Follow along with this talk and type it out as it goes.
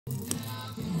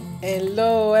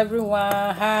Hello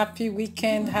everyone, happy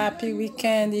weekend, happy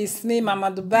weekend. It's me, Mama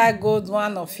Dubai Gold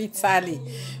One of Italy.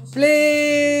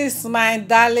 Please, my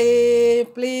darling,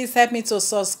 please help me to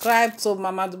subscribe to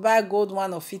Mama Dubai Gold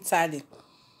One of Italy.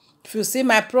 If you see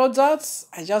my products,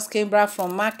 I just came back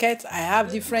from market. I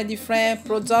have different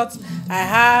products. I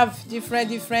have different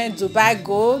Dubai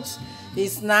Gold.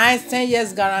 It's nice, 10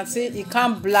 years guarantee. It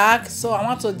come black, so I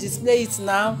want to display it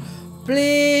now.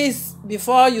 Please,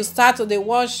 before you start to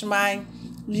watch my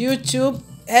YouTube,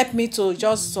 help me to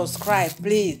just subscribe.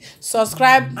 Please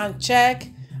subscribe and check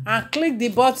and click the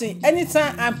button.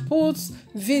 Anytime I put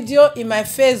video in my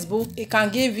Facebook, it can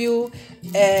give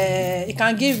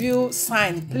you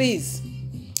sign. Please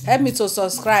help me to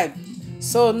subscribe.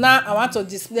 So now I want to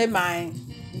display my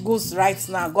goods right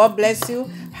now. God bless you.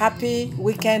 Happy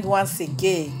weekend once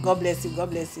again. God bless you.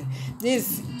 God bless you.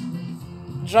 This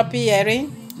droppy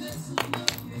earring,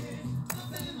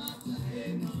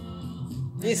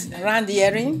 this round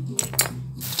earring,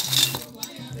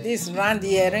 this round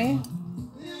earring,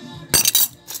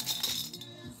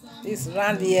 this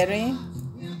round earring,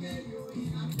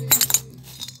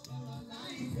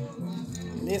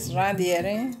 this round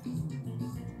earring.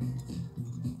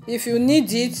 If you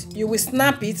need it, you will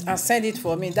snap it and send it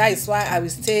for me. That is why I will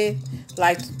stay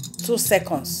like 2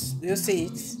 seconds. You see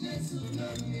it?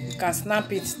 You can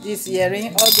snap it. This earring,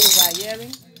 all those are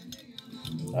earring,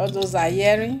 all those are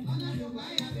earring,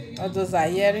 all those are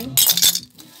earring,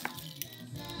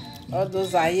 all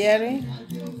those are earring.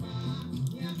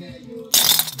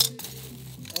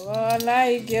 Oh,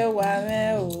 like you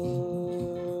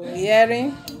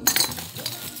earring.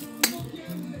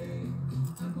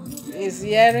 Is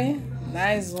earring,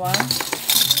 nice one.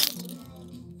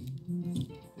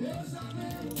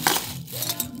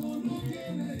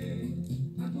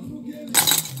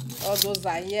 All those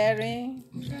are earring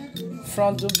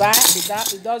from Dubai.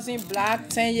 It doesn't black,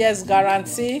 10 years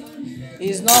guarantee.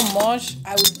 It's not much.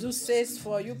 I will do sales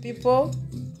for you people.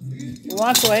 You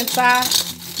want to enter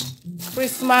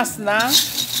Christmas now,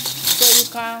 so you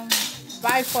can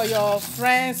buy for your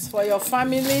friends, for your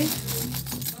family.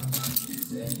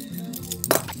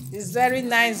 It's very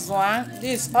nice one.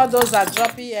 This, all those are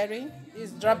droppy earring.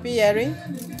 This droppy earring.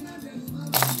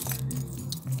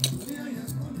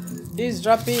 This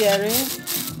droppy earring.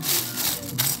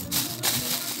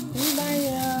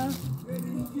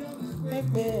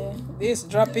 This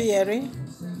droppy earring.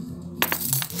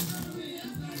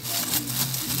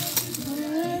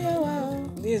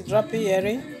 This droppy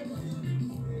earring.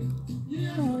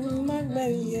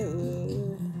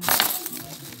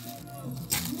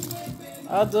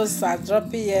 All those are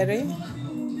droppy earring.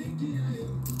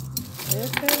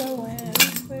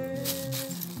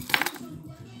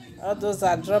 All those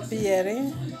are droppy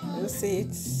earring. You see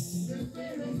it?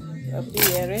 Droppy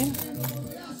earring.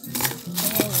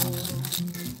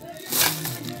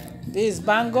 This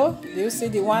bangle. Do you see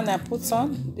the one I put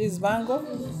on? This bangle.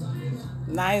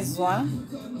 Nice one.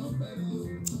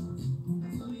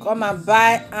 Come and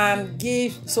buy and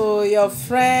give to your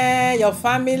friend, your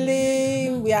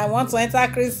family. I want to enter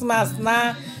Christmas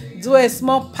now. Do a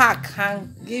small pack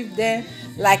and give them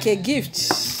like a gift.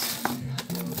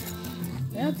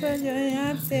 Do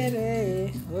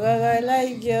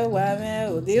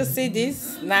you see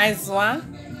this? Nice one.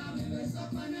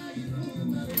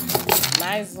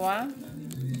 Nice one.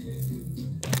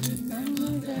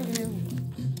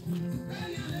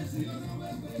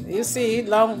 You see it?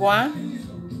 Long one.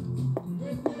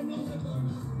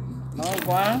 Long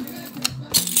one.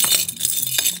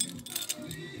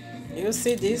 You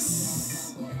see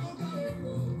this?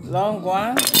 Long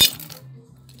one.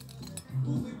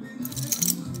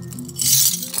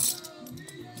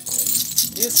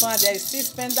 This one, there is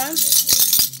 6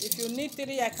 pendants. If you need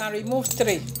 3, I can remove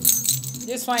 3.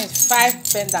 This one is 5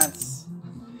 pendants.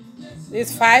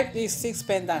 This 5 is 6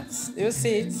 pendants. You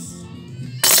see it?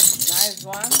 Nice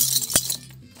one.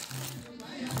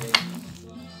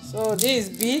 So this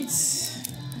beads.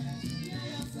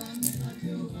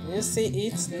 You see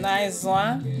it? Nice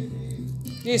one.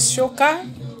 This choker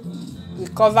will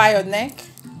cover your neck.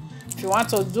 If you want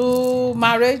to do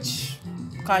marriage,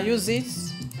 you can use it.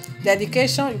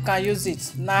 Dedication, you can use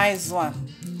it. Nice one.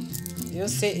 You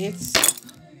see it?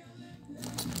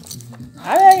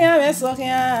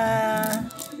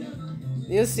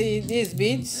 You see these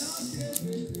beads?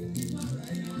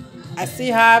 I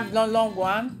still have long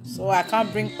one, so I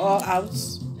can't bring all out.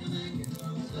 So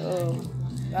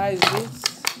that is it.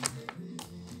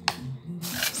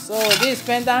 So these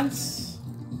pendants.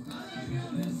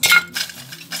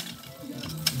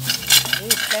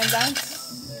 These pendants.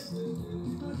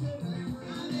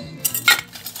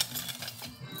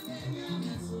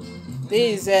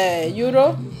 This is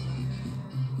euro.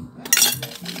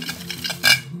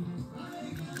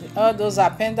 All those are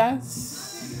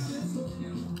pendants.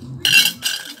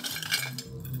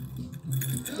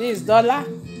 This is dollar.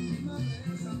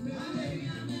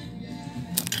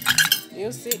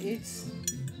 You see it.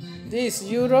 This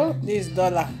is euro. This is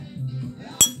dollar.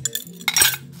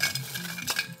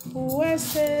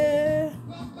 USA.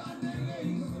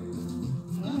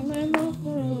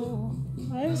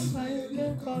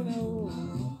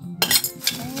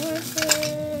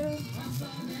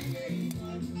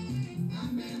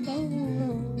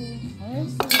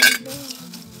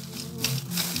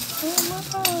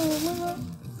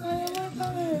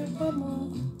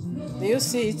 Do you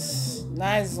see it?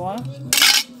 Nice one.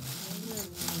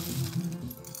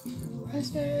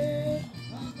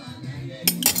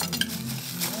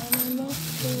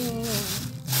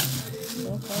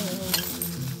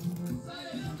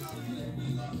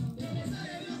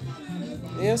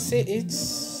 You see it?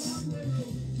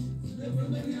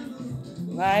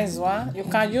 Nice one. You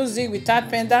can use it without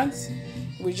pendants.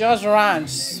 We just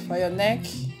ranch for your neck.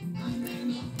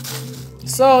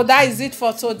 So that is it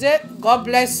for today. God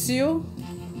bless you.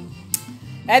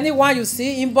 Anyone you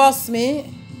see, inbox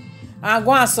me and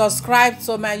go and subscribe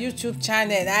to my YouTube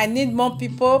channel. I need more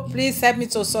people. Please help me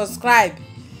to subscribe.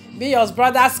 Be your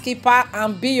brother's keeper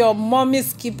and be your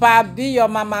mommy's keeper. Be your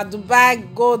Mama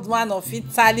Dubai Gold One of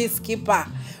Italy's keeper.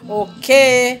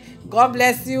 Okay. God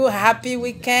bless you. Happy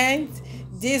weekend.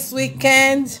 This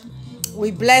weekend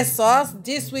we bless us.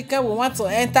 This weekend we want to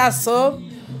enter soul.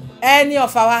 Any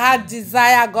of our heart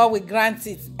desire, God will grant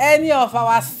it. Any of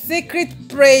our secret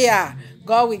prayer,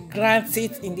 God will grant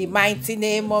it in the mighty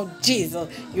name of Jesus.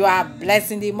 You are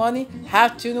blessed in the morning,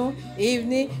 afternoon,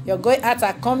 evening. You're going out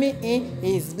and coming in.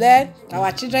 He is blessed.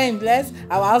 Our children is blessed.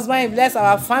 Our husband is blessed.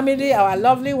 Our family, our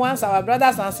lovely ones, our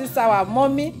brothers and sisters, our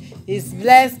mommy is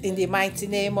blessed in the mighty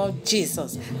name of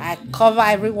Jesus. I cover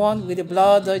everyone with the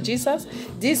blood of Jesus.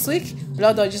 This week,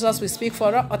 blood of Jesus will speak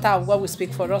for us. Author of God will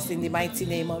speak for us in the mighty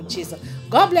name of Jesus.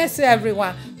 God bless you,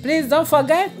 everyone. Please don't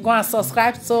forget, go and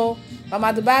subscribe to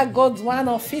Mama Dubai Gold One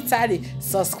of Italy.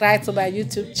 Subscribe to my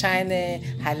YouTube channel.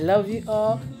 I love you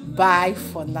all. Bye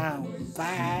for now.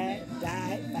 Bye.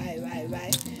 Bye. Bye. Bye.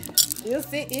 Bye. You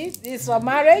see it? It's for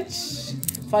marriage,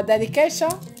 for dedication.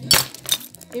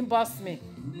 Inbox me.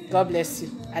 God bless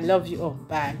you. I love you all.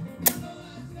 Bye.